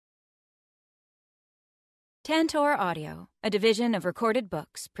Tantor Audio, a division of Recorded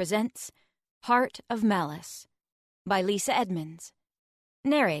Books, presents Heart of Malice by Lisa Edmonds.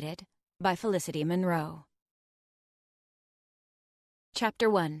 Narrated by Felicity Munroe. Chapter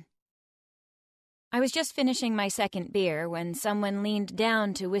 1. I was just finishing my second beer when someone leaned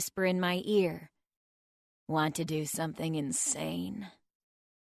down to whisper in my ear, "Want to do something insane?"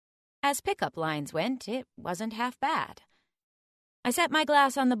 As pickup lines went, it wasn't half bad. I set my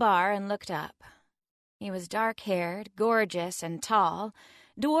glass on the bar and looked up. He was dark-haired, gorgeous, and tall,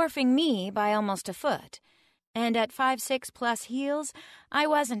 dwarfing me by almost a foot, and at 5'6" plus heels, I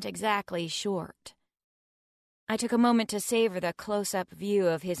wasn't exactly short. I took a moment to savor the close-up view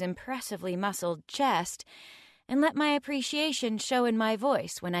of his impressively muscled chest and let my appreciation show in my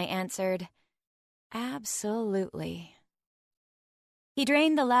voice when I answered, "Absolutely." He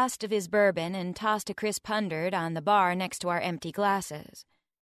drained the last of his bourbon and tossed a crisp 100 on the bar next to our empty glasses.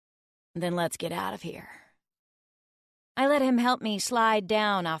 "Then let's get out of here." I let him help me slide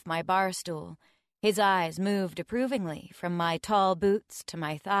down off my bar stool. His eyes moved approvingly from my tall boots to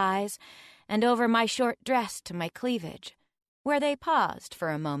my thighs and over my short dress to my cleavage, where they paused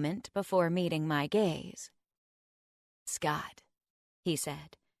for a moment before meeting my gaze. "Scott," he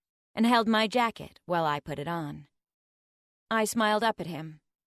said, and held my jacket while I put it on. I smiled up at him.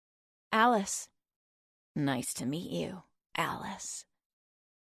 "Alice." "Nice to meet you, Alice."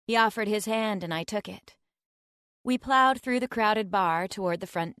 He offered his hand and I took it. We plowed through the crowded bar toward the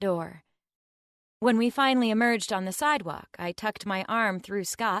front door. When we finally emerged on the sidewalk, I tucked my arm through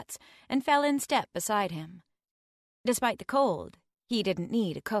Scott's and fell in step beside him. Despite the cold, he didn't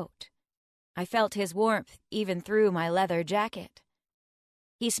need a coat. I felt his warmth even through my leather jacket.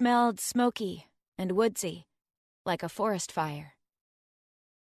 He smelled smoky and woodsy, like a forest fire.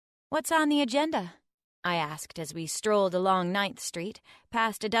 "What's on the agenda?" I asked as we strolled along 9th Street,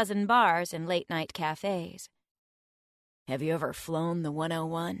 past a dozen bars and late-night cafes. "Have you ever flown the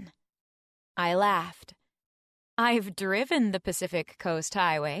 101? I laughed. "I've driven the Pacific Coast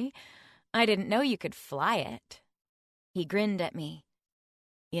Highway. I didn't know you could fly it." He grinned at me.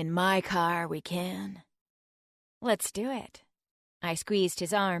 "In my car, we can." "Let's do it." I squeezed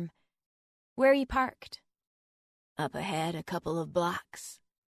his arm. "Where are you parked?" "Up ahead a couple of blocks."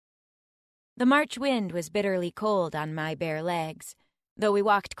 The March wind was bitterly cold on my bare legs. Though we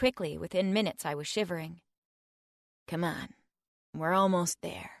walked quickly, within minutes I was shivering. "Come on, we're almost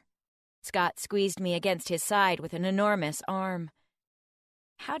there." Scott squeezed me against his side with an enormous arm.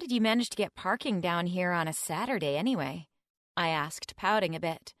 "How did you manage to get parking down here on a Saturday anyway?" I asked, pouting a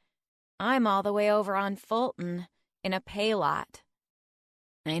bit. "I'm all the way over on Fulton, in a pay lot."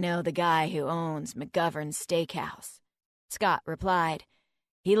 "I know the guy who owns McGovern's Steakhouse," Scott replied.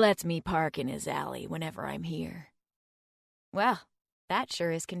 "He lets me park in his alley whenever I'm here." "Well, that sure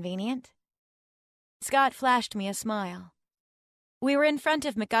is convenient." Scott flashed me a smile. We were in front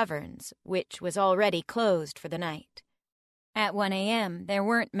of McGovern's, which was already closed for the night. At 1 a.m., there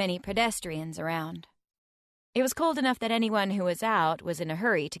weren't many pedestrians around. It was cold enough that anyone who was out was in a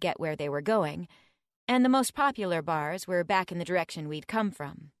hurry to get where they were going, and the most popular bars were back in the direction we'd come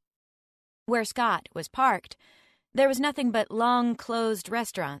from. Where Scott was parked, there was nothing but long closed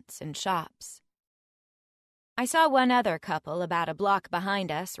restaurants and shops. I saw one other couple about a block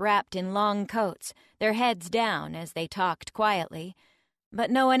behind us, wrapped in long coats, their heads down as they talked quietly,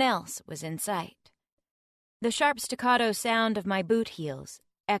 but no one else was in sight. The sharp staccato sound of my boot heels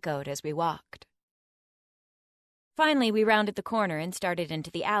echoed as we walked. Finally, we rounded the corner and started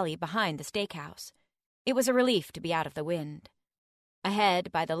into the alley behind the steakhouse. It was a relief to be out of the wind.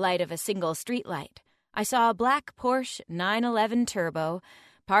 Ahead, by the light of a single streetlight, I saw a black Porsche 911 Turbo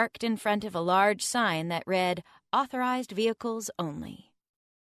parked in front of a large sign that read, "Authorized Vehicles Only."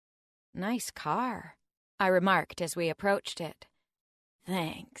 "Nice car," I remarked as we approached it.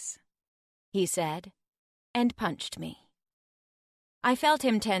 "Thanks," he said, and punched me. I felt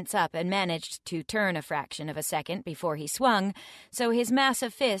him tense up and managed to turn a fraction of a second before he swung, so his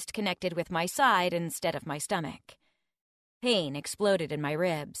massive fist connected with my side instead of my stomach. Pain exploded in my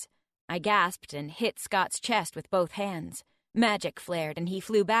ribs. I gasped and hit Scott's chest with both hands. Magic flared and he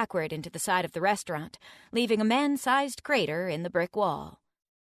flew backward into the side of the restaurant, leaving a man-sized crater in the brick wall.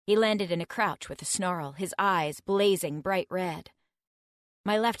 He landed in a crouch with a snarl, his eyes blazing bright red.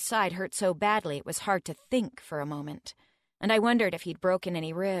 My left side hurt so badly it was hard to think for a moment, and I wondered if he'd broken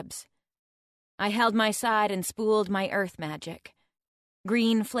any ribs. I held my side and spooled my earth magic.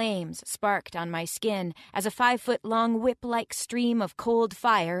 Green flames sparked on my skin as a 5-foot-long whip-like stream of cold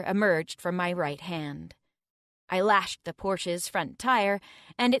fire emerged from my right hand. I lashed the Porsche's front tire,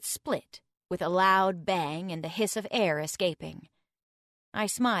 and it split with a loud bang and the hiss of air escaping. I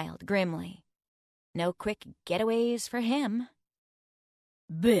smiled grimly. No quick getaways for him.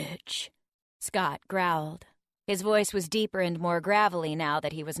 "Bitch," Scott growled. His voice was deeper and more gravelly now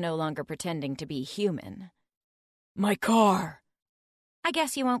that he was no longer pretending to be human. "My car." "I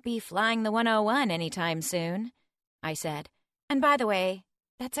guess you won't be flying the 101 anytime soon," I said. "And by the way,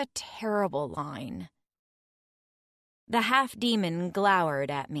 that's a terrible line." The half-demon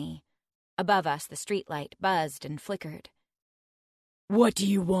glowered at me. Above us, the streetlight buzzed and flickered. "What do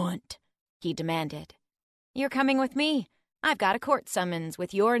you want?" he demanded. "You're coming with me. I've got a court summons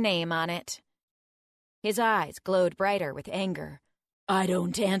with your name on it." His eyes glowed brighter with anger. "I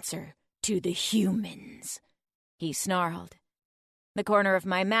don't answer to the humans," he snarled. The corner of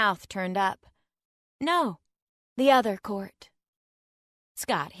my mouth turned up. "No, the other court."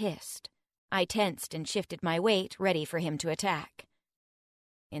 Scott hissed. I tensed and shifted my weight, ready for him to attack.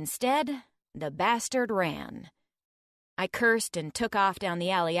 Instead, the bastard ran. I cursed and took off down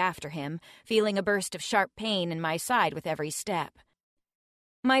the alley after him, feeling a burst of sharp pain in my side with every step.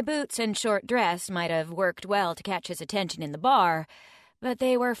 My boots and short dress might have worked well to catch his attention in the bar, but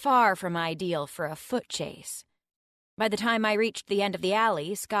they were far from ideal for a foot chase. By the time I reached the end of the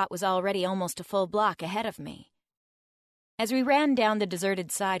alley, Scott was already almost a full block ahead of me. As we ran down the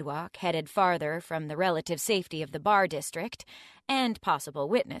deserted sidewalk, headed farther from the relative safety of the bar district and possible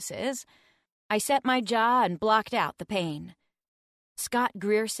witnesses, I set my jaw and blocked out the pain. Scott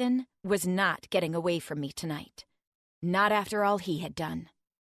Grierson was not getting away from me tonight. Not after all he had done.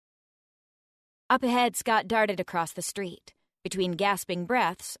 Up ahead, Scott darted across the street. Between gasping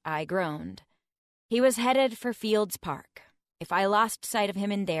breaths, I groaned. He was headed for Fields Park. If I lost sight of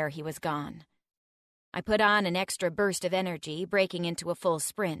him in there, he was gone. I put on an extra burst of energy, breaking into a full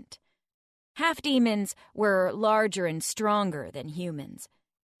sprint. Half-demons were larger and stronger than humans,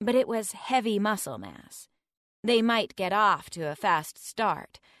 but it was heavy muscle mass. They might get off to a fast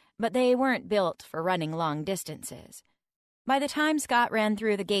start, but they weren't built for running long distances. By the time Scott ran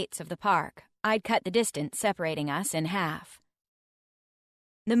through the gates of the park, I'd cut the distance separating us in half.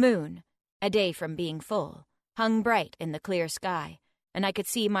 The moon, a day from being full, hung bright in the clear sky, and I could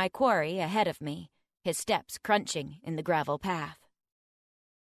see my quarry ahead of me, his steps crunching in the gravel path.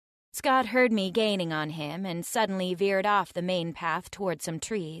 Scott heard me gaining on him and suddenly veered off the main path toward some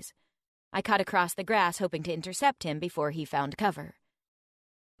trees. I cut across the grass, hoping to intercept him before he found cover.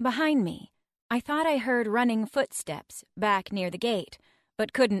 Behind me, I thought I heard running footsteps back near the gate,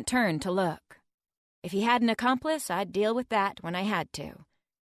 but couldn't turn to look. If he had an accomplice, I'd deal with that when I had to.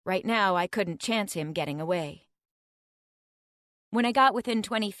 Right now, I couldn't chance him getting away. When I got within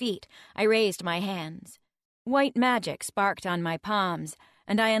 20 feet, I raised my hands. White magic sparked on my palms,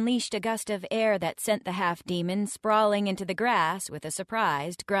 and I unleashed a gust of air that sent the half-demon sprawling into the grass with a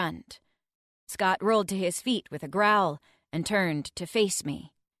surprised grunt. Scott rolled to his feet with a growl and turned to face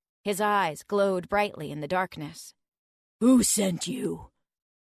me. His eyes glowed brightly in the darkness. "Who sent you?"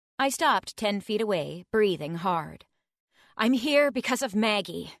 I stopped 10 feet away, breathing hard. "I'm here because of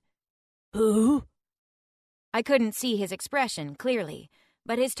Maggie." "Who?" I couldn't see his expression clearly,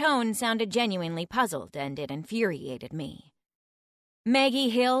 but his tone sounded genuinely puzzled, and it infuriated me. "Maggie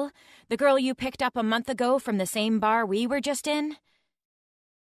Hill, the girl you picked up a month ago from the same bar we were just in?"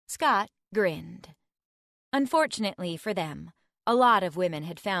 Scott grinned. Unfortunately for them, a lot of women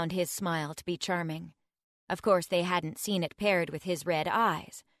had found his smile to be charming. Of course, they hadn't seen it paired with his red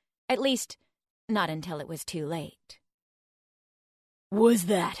eyes. At least, not until it was too late. "Was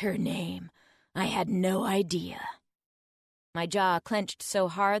that her name? I had no idea." My jaw clenched so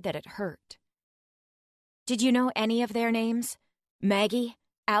hard that it hurt. "Did you know any of their names? Maggie?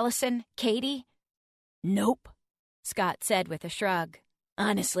 Allison? Katie?" "Nope," Scott said with a shrug.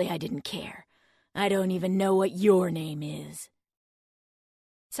 "Honestly, I didn't care. I don't even know what your name is."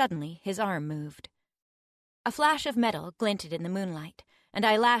 Suddenly, his arm moved. A flash of metal glinted in the moonlight, and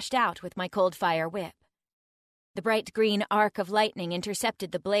I lashed out with my cold-fire whip. The bright green arc of lightning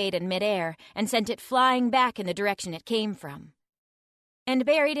intercepted the blade in midair and sent it flying back in the direction it came from, and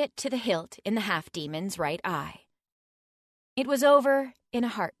buried it to the hilt in the half-demon's right eye. It was over in a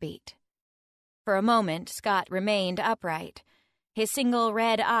heartbeat. For a moment, Scott remained upright, his single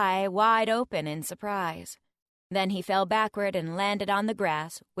red eye wide open in surprise. Then he fell backward and landed on the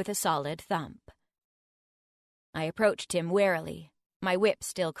grass with a solid thump. I approached him warily, my whip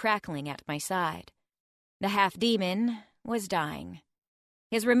still crackling at my side. The half-demon was dying.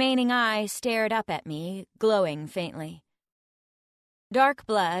 His remaining eye stared up at me, glowing faintly. Dark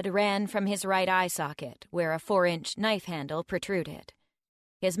blood ran from his right eye socket, where a 4-inch knife handle protruded.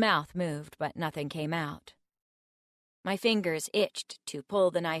 His mouth moved, but nothing came out. My fingers itched to pull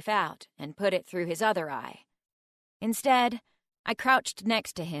the knife out and put it through his other eye. Instead, I crouched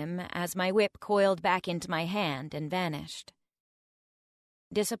next to him as my whip coiled back into my hand and vanished.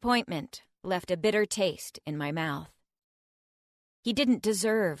 Disappointment left a bitter taste in my mouth. He didn't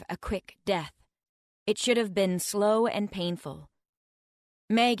deserve a quick death. It should have been slow and painful.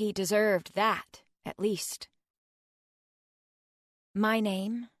 Maggie deserved that, at least. My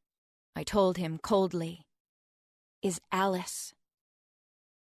name, I told him coldly, is Alice.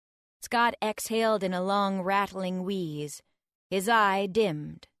 Scott exhaled in a long, rattling wheeze. His eye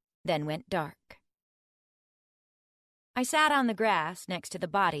dimmed, then went dark. I sat on the grass next to the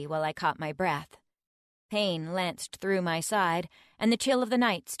body while I caught my breath. Pain lanced through my side, and the chill of the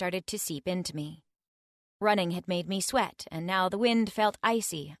night started to seep into me. Running had made me sweat, and now the wind felt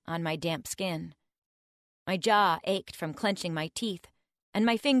icy on my damp skin. My jaw ached from clenching my teeth, and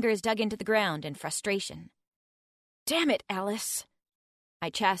my fingers dug into the ground in frustration. "Damn it, Alice," I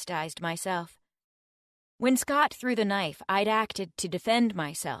chastised myself. When Scott threw the knife, I'd acted to defend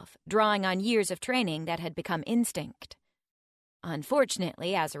myself, drawing on years of training that had become instinct.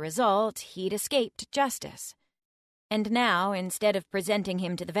 Unfortunately, as a result, he'd escaped justice. And now, instead of presenting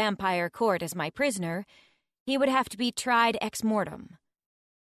him to the vampire court as my prisoner, he would have to be tried ex mortem.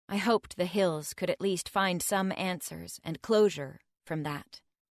 I hoped the hills could at least find some answers and closure from that.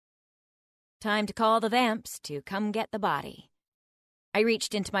 Time to call the vamps to come get the body. I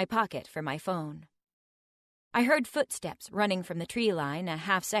reached into my pocket for my phone. I heard footsteps running from the tree line a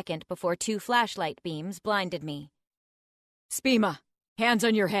half-second before 2 flashlight beams blinded me. "Spima, hands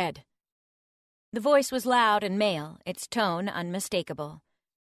on your head." The voice was loud and male, its tone unmistakable.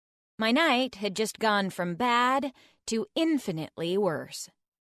 My night had just gone from bad to infinitely worse.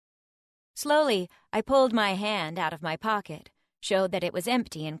 Slowly, I pulled my hand out of my pocket, showed that it was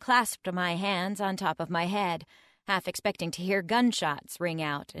empty, and clasped my hands on top of my head, half expecting to hear gunshots ring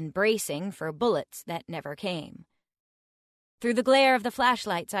out and bracing for bullets that never came. Through the glare of the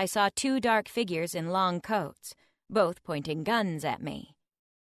flashlights, I saw 2 dark figures in long coats, both pointing guns at me.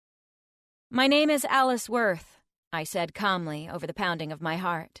 "My name is Alice Worth," I said calmly over the pounding of my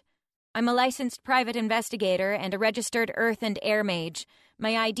heart. "I'm a licensed private investigator and a registered earth and air mage.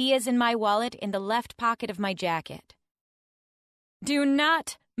 My ID is in my wallet in the left pocket of my jacket." "Do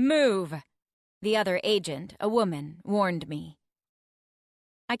not move," the other agent, a woman, warned me.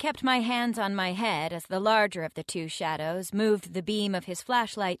 I kept my hands on my head as the larger of the 2 shadows moved the beam of his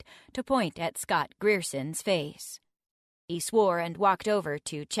flashlight to point at Scott Grierson's face. He swore and walked over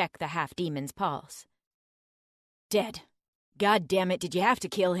to check the half-demon's pulse. "Dead. God damn it, did you have to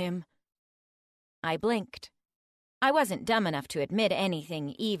kill him?" I blinked. I wasn't dumb enough to admit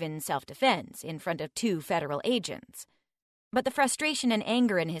anything, even self-defense, in front of 2 federal agents. But the frustration and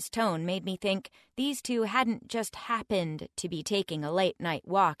anger in his tone made me think these 2 hadn't just happened to be taking a late-night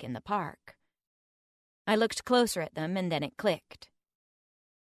walk in the park. I looked closer at them, and then it clicked.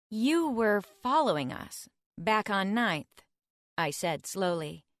 "You were following us, back on 9th, I said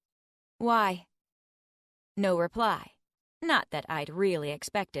slowly. "Why?" No reply. Not that I'd really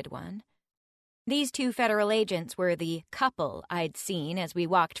expected one. These 2 federal agents were the couple I'd seen as we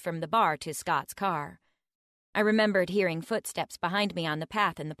walked from the bar to Scott's car. I remembered hearing footsteps behind me on the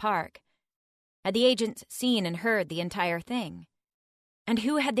path in the park. Had the agents seen and heard the entire thing? And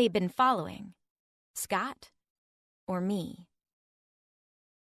who had they been following? Scott? Or me?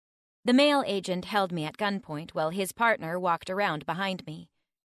 The male agent held me at gunpoint while his partner walked around behind me.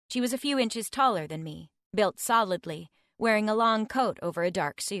 She was a few inches taller than me, built solidly, wearing a long coat over a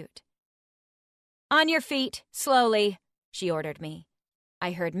dark suit. "On your feet, slowly," she ordered me.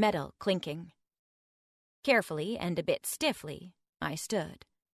 I heard metal clinking. Carefully and a bit stiffly, I stood.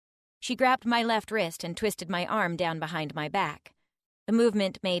 She grabbed my left wrist and twisted my arm down behind my back. The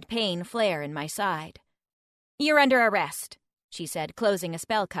movement made pain flare in my side. "You're under arrest," she said, closing a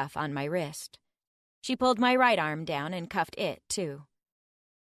spell cuff on my wrist. She pulled my right arm down and cuffed it, too.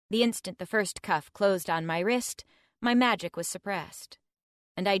 The instant the first cuff closed on my wrist, my magic was suppressed,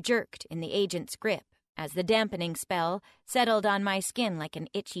 and I jerked in the agent's grip as the dampening spell settled on my skin like an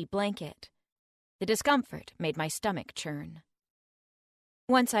itchy blanket. The discomfort made my stomach churn.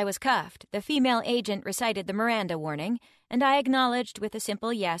 Once I was cuffed, the female agent recited the Miranda warning, and I acknowledged with a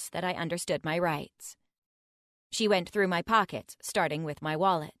simple yes that I understood my rights. She went through my pockets, starting with my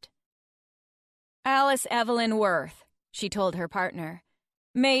wallet. "Alice Evelyn Worth," she told her partner.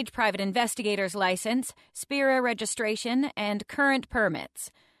 "Mage private investigator's license, Spira registration, and current permits.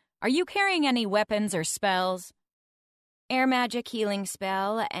 Are you carrying any weapons or spells?" "Air magic healing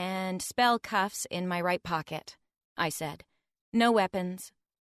spell and spell cuffs in my right pocket," I said. "No weapons."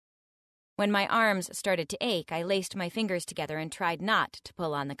 When my arms started to ache, I laced my fingers together and tried not to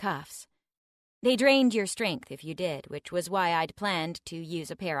pull on the cuffs. They drained your strength if you did, which was why I'd planned to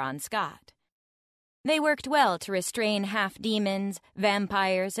use a pair on Scott. They worked well to restrain half-demons,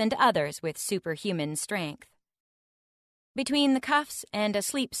 vampires, and others with superhuman strength. Between the cuffs and a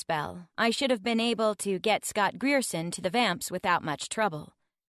sleep spell, I should have been able to get Scott Grierson to the vamps without much trouble.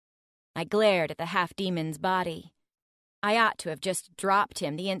 I glared at the half-demon's body. I ought to have just dropped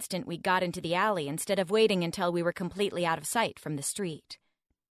him the instant we got into the alley instead of waiting until we were completely out of sight from the street.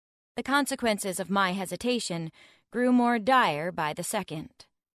 The consequences of my hesitation grew more dire by the second.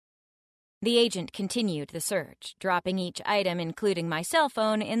 The agent continued the search, dropping each item, including my cell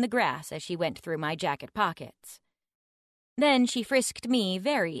phone, in the grass as she went through my jacket pockets. Then she frisked me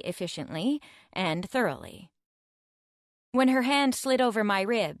very efficiently and thoroughly. When her hand slid over my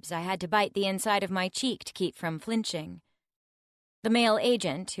ribs, I had to bite the inside of my cheek to keep from flinching. The male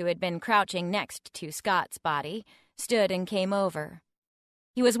agent, who had been crouching next to Scott's body, stood and came over.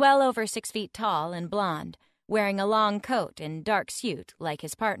 He was well over 6 feet tall and blond, wearing a long coat and dark suit like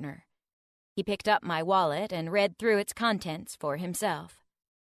his partner. He picked up my wallet and read through its contents for himself.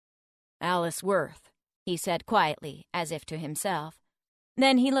 "Alice Worth," he said quietly, as if to himself.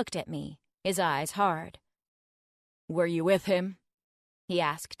 Then he looked at me, his eyes hard. "Were you with him?" he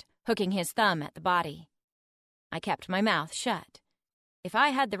asked, hooking his thumb at the body. I kept my mouth shut. If I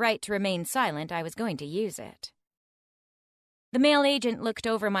had the right to remain silent, I was going to use it. The male agent looked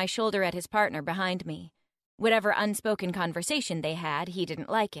over my shoulder at his partner behind me. Whatever unspoken conversation they had, he didn't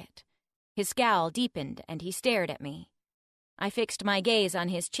like it. His scowl deepened, and he stared at me. I fixed my gaze on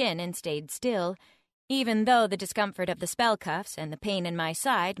his chin and stayed still, even though the discomfort of the spell cuffs and the pain in my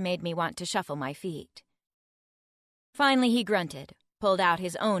side made me want to shuffle my feet. Finally he grunted, pulled out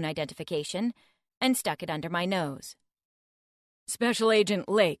his own identification, and stuck it under my nose. "Special Agent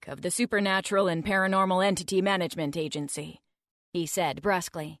Lake of the Supernatural and Paranormal Entity Management Agency," he said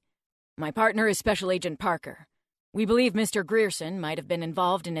brusquely. "My partner is Special Agent Parker. We believe Mr. Grierson might have been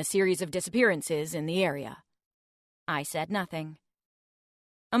involved in a series of disappearances in the area." I said nothing.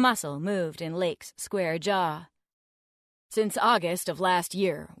 A muscle moved in Lake's square jaw. "Since August of last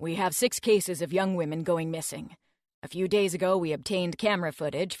year, we have 6 cases of young women going missing. A few days ago, we obtained camera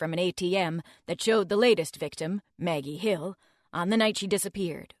footage from an ATM that showed the latest victim, Maggie Hill, on the night she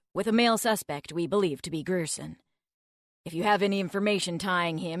disappeared, with a male suspect we believe to be Grierson. If you have any information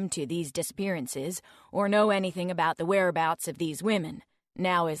tying him to these disappearances, or know anything about the whereabouts of these women,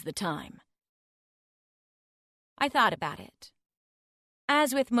 now is the time." I thought about it.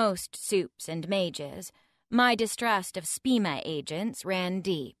 As with most supes and mages, my distrust of SPEMA agents ran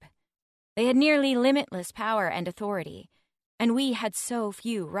deep. They had nearly limitless power and authority, and we had so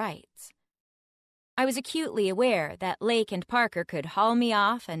few rights. I was acutely aware that Lake and Parker could haul me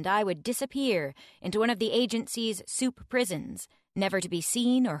off and I would disappear into one of the agency's soup prisons, never to be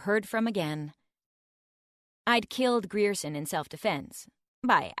seen or heard from again. I'd killed Grierson in self-defense,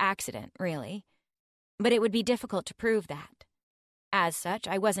 by accident, really, but it would be difficult to prove that. As such,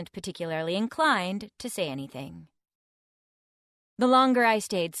 I wasn't particularly inclined to say anything. The longer I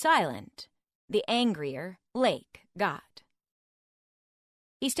stayed silent, the angrier Lake got.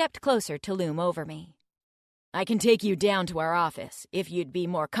 He stepped closer to loom over me. "I can take you down to our office, if you'd be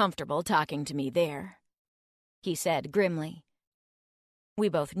more comfortable talking to me there," he said grimly. We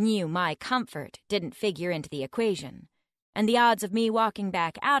both knew my comfort didn't figure into the equation, and the odds of me walking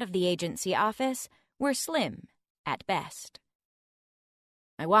back out of the agency office were slim, at best.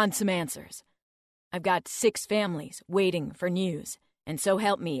 "I want some answers. I've got 6 families waiting for news, and so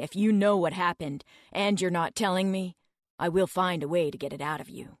help me, if you know what happened and you're not telling me, I will find a way to get it out of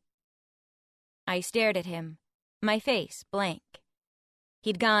you." I stared at him, my face blank.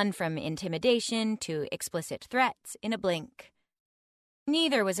 He'd gone from intimidation to explicit threats in a blink.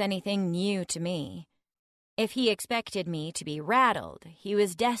 Neither was anything new to me. If he expected me to be rattled, he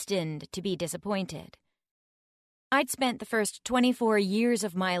was destined to be disappointed. I'd spent the first 24 years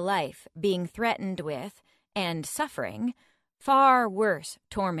of my life being threatened with, and suffering, far worse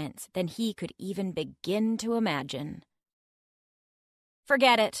torments than he could even begin to imagine.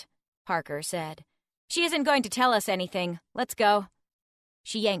 "Forget it," Parker said. "She isn't going to tell us anything. Let's go."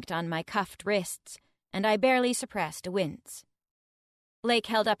 She yanked on my cuffed wrists, and I barely suppressed a wince. Lake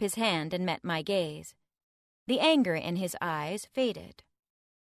held up his hand and met my gaze. The anger in his eyes faded,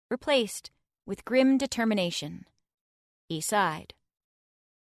 replaced with grim determination. He sighed.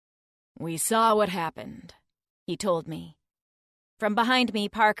 "We saw what happened," he told me. From behind me,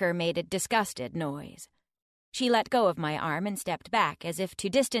 Parker made a disgusted noise. She let go of my arm and stepped back as if to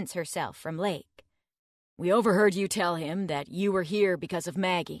distance herself from Lake. "We overheard you tell him that you were here because of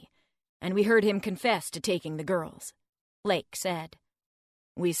Maggie, and we heard him confess to taking the girls," Lake said.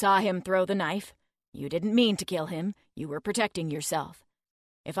 We saw him throw the knife. You didn't mean to kill him. You were protecting yourself.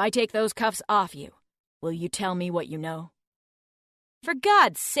 If I take those cuffs off you, will you tell me what you know?" "For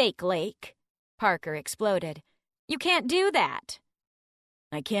God's sake, Lake," Parker exploded. "You can't do that."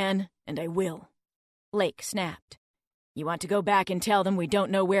 "I can, and I will," Lake snapped. "You want to go back and tell them we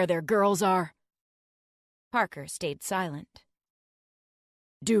don't know where their girls are?" Parker stayed silent.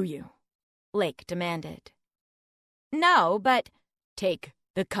 "Do you?" Lake demanded. "No, but—" "Take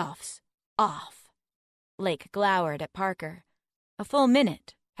the cuffs off." Lake glowered at Parker. A full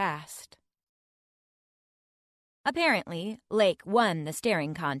minute passed. Apparently, Lake won the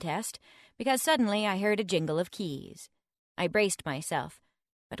staring contest, because suddenly I heard a jingle of keys. I braced myself,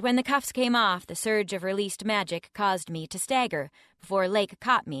 but when the cuffs came off, the surge of released magic caused me to stagger before Lake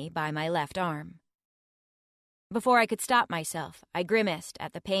caught me by my left arm. Before I could stop myself, I grimaced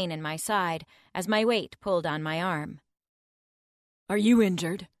at the pain in my side as my weight pulled on my arm. "Are you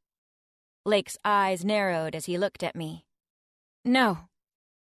injured?" Lake's eyes narrowed as he looked at me. "No."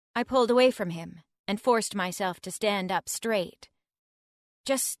 I pulled away from him and forced myself to stand up straight.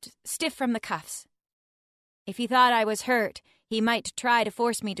 "Just stiff from the cuffs. If he thought I was hurt, he might try to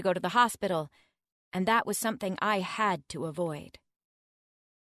force me to go to the hospital, and that was something I had to avoid."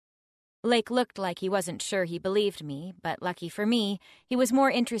 Lake looked like he wasn't sure he believed me, but lucky for me, he was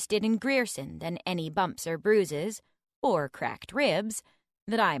more interested in Grierson than any bumps or bruises, or cracked ribs,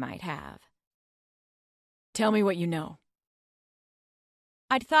 that I might have. "Tell me what you know."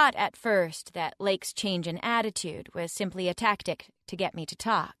 I'd thought at first that Lake's change in attitude was simply a tactic to get me to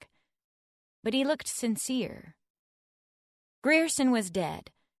talk. But he looked sincere. Grierson was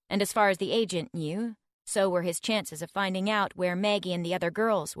dead, and as far as the agent knew, so were his chances of finding out where Maggie and the other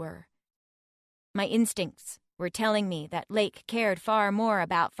girls were. My instincts were telling me that Lake cared far more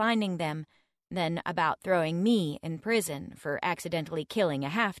about finding them than about throwing me in prison for accidentally killing a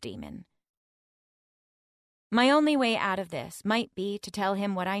half-demon. My only way out of this might be to tell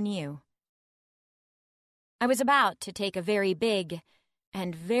him what I knew. I was about to take a very big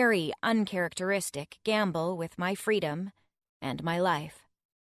and very uncharacteristic gamble with my freedom and my life.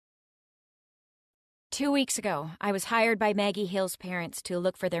 2 weeks ago, I was hired by Maggie Hill's parents to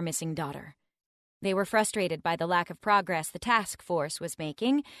look for their missing daughter. They were frustrated by the lack of progress the task force was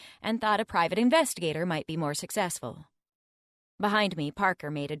making and thought a private investigator might be more successful. Behind me, Parker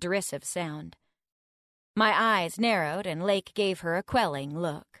made a derisive sound. My eyes narrowed and Lake gave her a quelling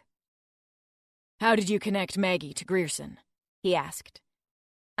look. "How did you connect Maggie to Grierson?" he asked.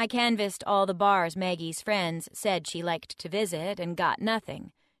 I canvassed all the bars Maggie's friends said she liked to visit and got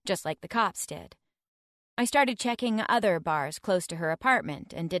nothing, just like the cops did. I started checking other bars close to her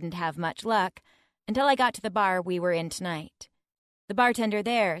apartment and didn't have much luck until I got to the bar we were in tonight. The bartender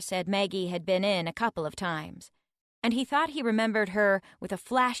there said Maggie had been in a couple of times, and he thought he remembered her with a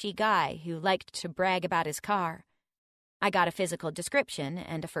flashy guy who liked to brag about his car. I got a physical description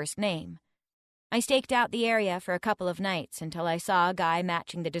and a first name. I staked out the area for a couple of nights until I saw a guy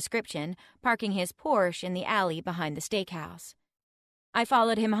matching the description parking his Porsche in the alley behind the steakhouse. I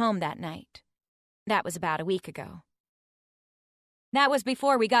followed him home that night. That was about a week ago. That was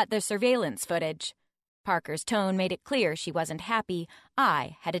before we got the surveillance footage. Parker's tone made it clear she wasn't happy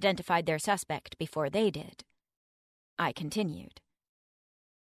I had identified their suspect before they did. I continued.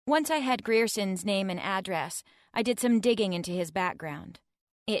 Once I had Grierson's name and address, I did some digging into his background.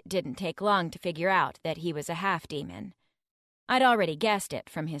 It didn't take long to figure out that he was a half-demon. I'd already guessed it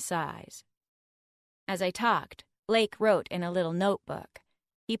from his size. As I talked, Lake wrote in a little notebook.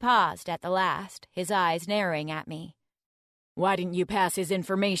 He paused at the last, his eyes narrowing at me. "Why didn't you pass his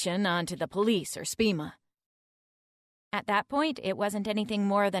information on to the police or SPIMA?" At that point, it wasn't anything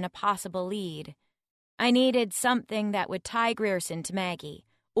more than a possible lead. I needed something that would tie Grierson to Maggie,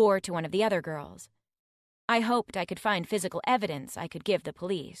 or to one of the other girls. I hoped I could find physical evidence I could give the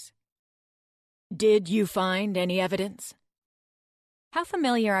police. "Did you find any evidence?" "How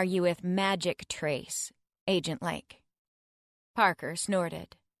familiar are you with Magic Trace, Agent Lake?" Parker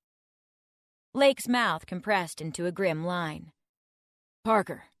snorted. Lake's mouth compressed into a grim line.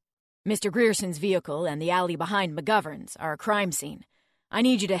 "Parker, Mr. Grierson's vehicle and the alley behind McGovern's are a crime scene. I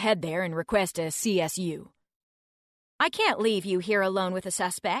need you to head there and request a CSU." "I can't leave you here alone with a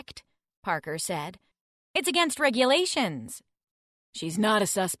suspect," Parker said. "It's against regulations." "She's not a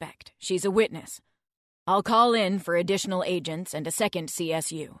suspect. She's a witness. I'll call in for additional agents and a second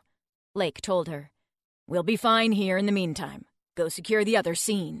CSU," Lake told her. "We'll be fine here in the meantime. Go secure the other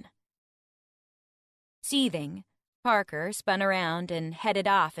scene." Seething, Parker spun around and headed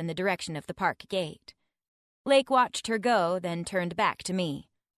off in the direction of the park gate. Lake watched her go, then turned back to me.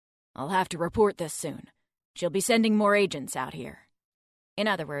 "I'll have to report this soon. She'll be sending more agents out here." In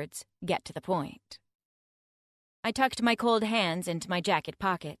other words, get to the point. I tucked my cold hands into my jacket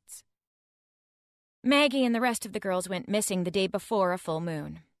pockets. Maggie and the rest of the girls went missing the day before a full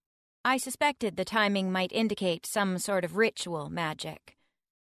moon. I suspected the timing might indicate some sort of ritual magic.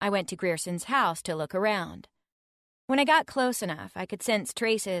 I went to Grierson's house to look around. When I got close enough, I could sense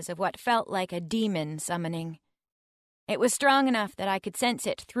traces of what felt like a demon summoning. It was strong enough that I could sense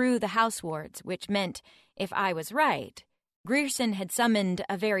it through the house wards, which meant, if I was right, Grierson had summoned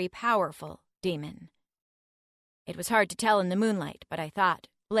a very powerful demon. It was hard to tell in the moonlight, but I thought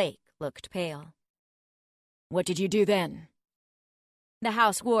Blake looked pale. What did you do then? The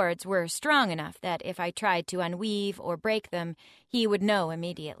house wards were strong enough that if I tried to unweave or break them, he would know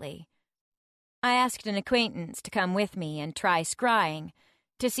immediately. I asked an acquaintance to come with me and try scrying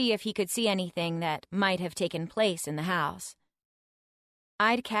to see if he could see anything that might have taken place in the house.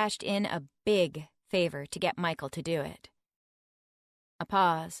 I'd cashed in a big favor to get Michael to do it. A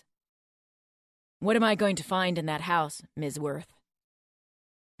pause. What am I going to find in that house, Ms. Worth?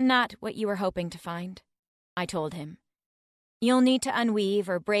 Not what you were hoping to find, I told him. You'll need to unweave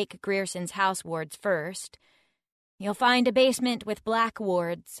or break Grierson's house wards first. You'll find a basement with black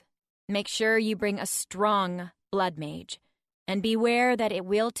wards. Make sure you bring a strong blood mage, and beware that it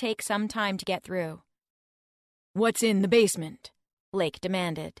will take some time to get through. What's in the basement? Blake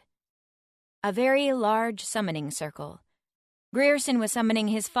demanded. A very large summoning circle. Grierson was summoning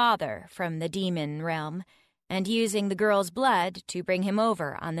his father from the demon realm and using the girl's blood to bring him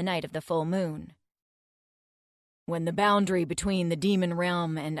over on the night of the full moon. When the boundary between the demon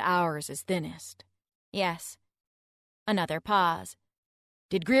realm and ours is thinnest. Yes. Another pause.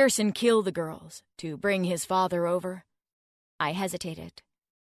 Did Grierson kill the girls to bring his father over? I hesitated.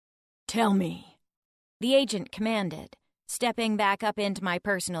 Tell me. The agent commanded, stepping back up into my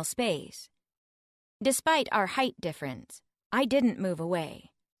personal space. Despite our height difference, I didn't move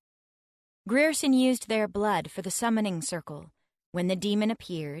away. Grierson used their blood for the summoning circle. When the demon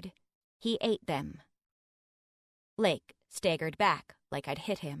appeared, he ate them. Blake staggered back like I'd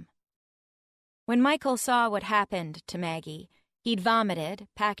hit him. When Michael saw what happened to Maggie, he'd vomited,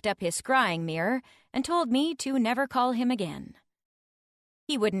 packed up his scrying mirror, and told me to never call him again.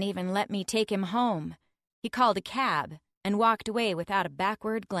 He wouldn't even let me take him home. He called a cab and walked away without a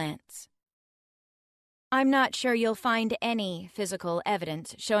backward glance. I'm not sure you'll find any physical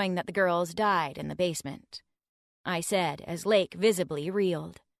evidence showing that the girls died in the basement, I said as Lake visibly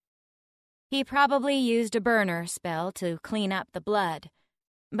reeled. He probably used a burner spell to clean up the blood,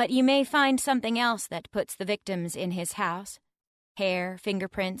 but you may find something else that puts the victims in his house. Hair,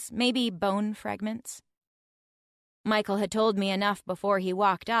 fingerprints, maybe bone fragments. Michael had told me enough before he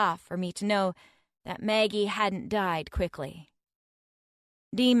walked off for me to know that Maggie hadn't died quickly.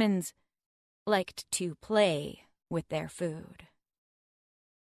 Demons liked to play with their food.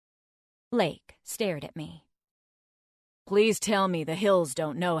 Blake stared at me. Please tell me the Hills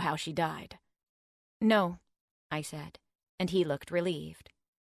don't know how she died. No, I said, and he looked relieved.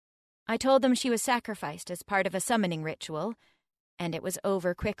 I told them she was sacrificed as part of a summoning ritual, and it was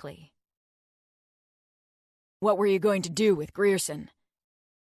over quickly. What were you going to do with Grierson?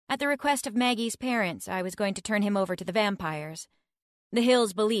 At the request of Maggie's parents, I was going to turn him over to the vampires. The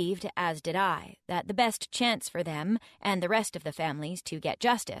Hills believed, as did I, that the best chance for them and the rest of the families to get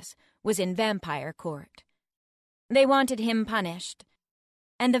justice was in vampire court. They wanted him punished,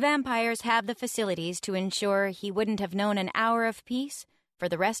 and the vampires have the facilities to ensure he wouldn't have known an hour of peace for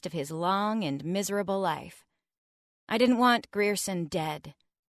the rest of his long and miserable life. I didn't want Grierson dead.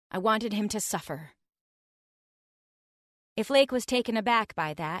 I wanted him to suffer. If Lake was taken aback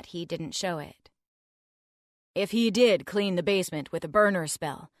by that, he didn't show it. If he did clean the basement with a burner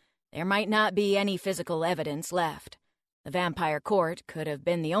spell, there might not be any physical evidence left. The vampire court could have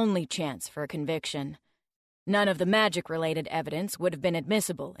been the only chance for a conviction. None of the magic-related evidence would have been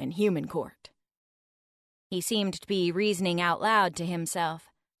admissible in human court. He seemed to be reasoning out loud to himself.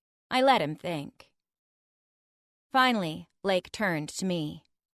 I let him think. Finally, Lake turned to me.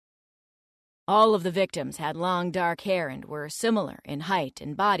 All of the victims had long dark hair and were similar in height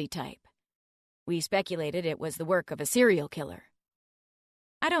and body type. We speculated it was the work of a serial killer.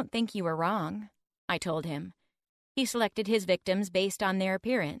 I don't think you were wrong, I told him. He selected his victims based on their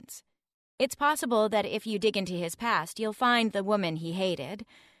appearance. It's possible that if you dig into his past, you'll find the woman he hated,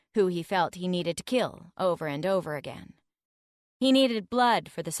 who he felt he needed to kill over and over again. He needed blood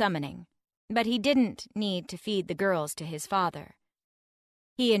for the summoning, but he didn't need to feed the girls to his father.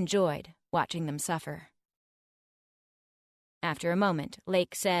 He enjoyed watching them suffer. After a moment,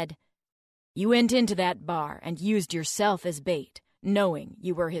 Lake said, You went into that bar and used yourself as bait, knowing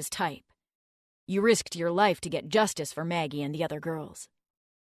you were his type. You risked your life to get justice for Maggie and the other girls.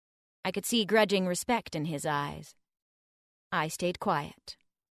 I could see grudging respect in his eyes. I stayed quiet.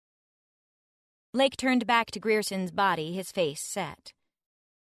 Lake turned back to Grierson's body, his face set.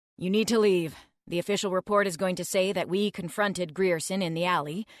 You need to leave. The official report is going to say that we confronted Grierson in the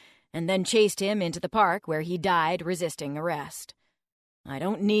alley and then chased him into the park where he died resisting arrest. I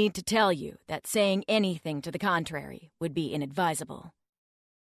don't need to tell you that saying anything to the contrary would be inadvisable.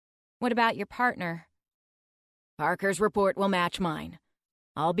 What about your partner? Parker's report will match mine.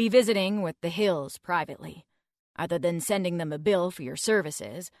 I'll be visiting with the Hills privately. Other than sending them a bill for your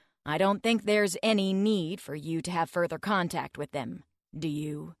services, I don't think there's any need for you to have further contact with them, do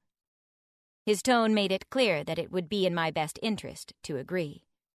you? His tone made it clear that it would be in my best interest to agree.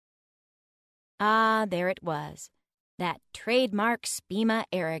 Ah, there it was. That trademark Spima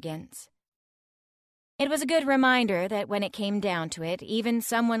arrogance. It was a good reminder that when it came down to it, even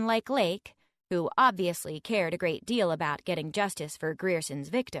someone like Lake, who obviously cared a great deal about getting justice for Grierson's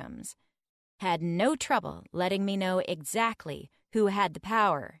victims, had no trouble letting me know exactly who had the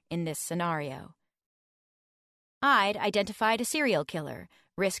power in this scenario. I'd identified a serial killer,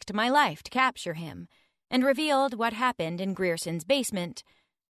 risked my life to capture him, and revealed what happened in Grierson's basement,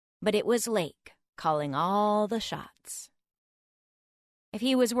 but it was Lake calling all the shots. If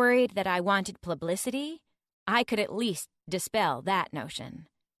he was worried that I wanted publicity, I could at least dispel that notion.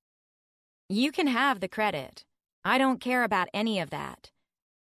 You can have the credit. I don't care about any of that.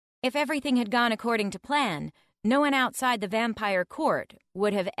 If everything had gone according to plan, no one outside the vampire court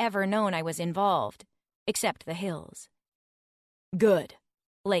would have ever known I was involved, except the Hills. Good.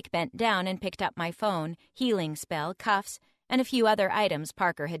 Lake bent down and picked up my phone, healing spell, cuffs, and a few other items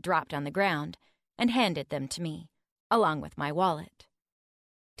Parker had dropped on the ground, and handed them to me, along with my wallet.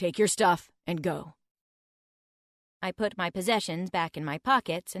 Take your stuff and go. I put my possessions back in my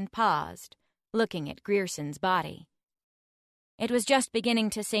pockets and paused, looking at Grierson's body. It was just beginning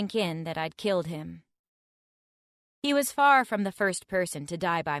to sink in that I'd killed him. He was far from the first person to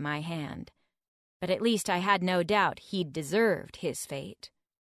die by my hand, but at least I had no doubt he'd deserved his fate.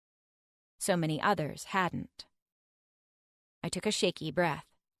 So many others hadn't. I took a shaky breath.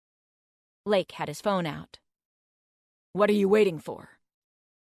 Lake had his phone out. What are you waiting for?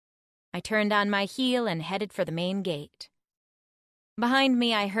 I turned on my heel and headed for the main gate. Behind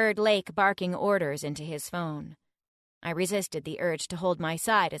me, I heard Lake barking orders into his phone. I resisted the urge to hold my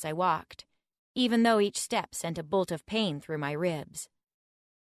side as I walked, even though each step sent a bolt of pain through my ribs.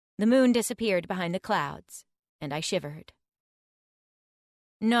 The moon disappeared behind the clouds, and I shivered.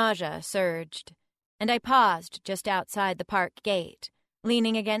 Nausea surged, and I paused just outside the park gate,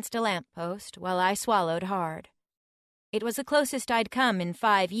 leaning against a lamppost while I swallowed hard. It was the closest I'd come in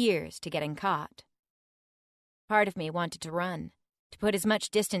 5 years to getting caught. Part of me wanted to run, to put as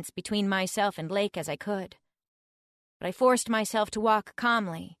much distance between myself and Lake as I could. But I forced myself to walk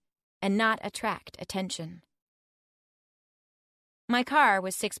calmly and not attract attention. My car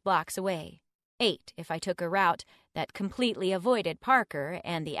was 6 blocks away, 8 if I took a route that completely avoided Parker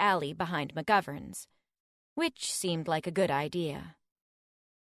and the alley behind McGovern's, which seemed like a good idea.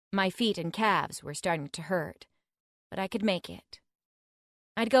 My feet and calves were starting to hurt, but I could make it.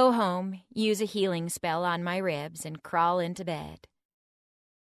 I'd go home, use a healing spell on my ribs, and crawl into bed.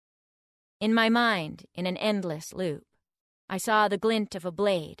 In my mind, in an endless loop, I saw the glint of a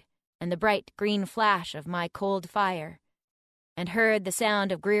blade and the bright green flash of my cold fire, and heard the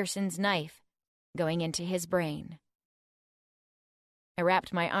sound of Grierson's knife going into his brain. I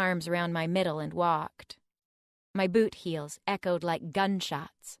wrapped my arms around my middle and walked. My boot heels echoed like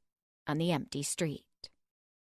gunshots on the empty street.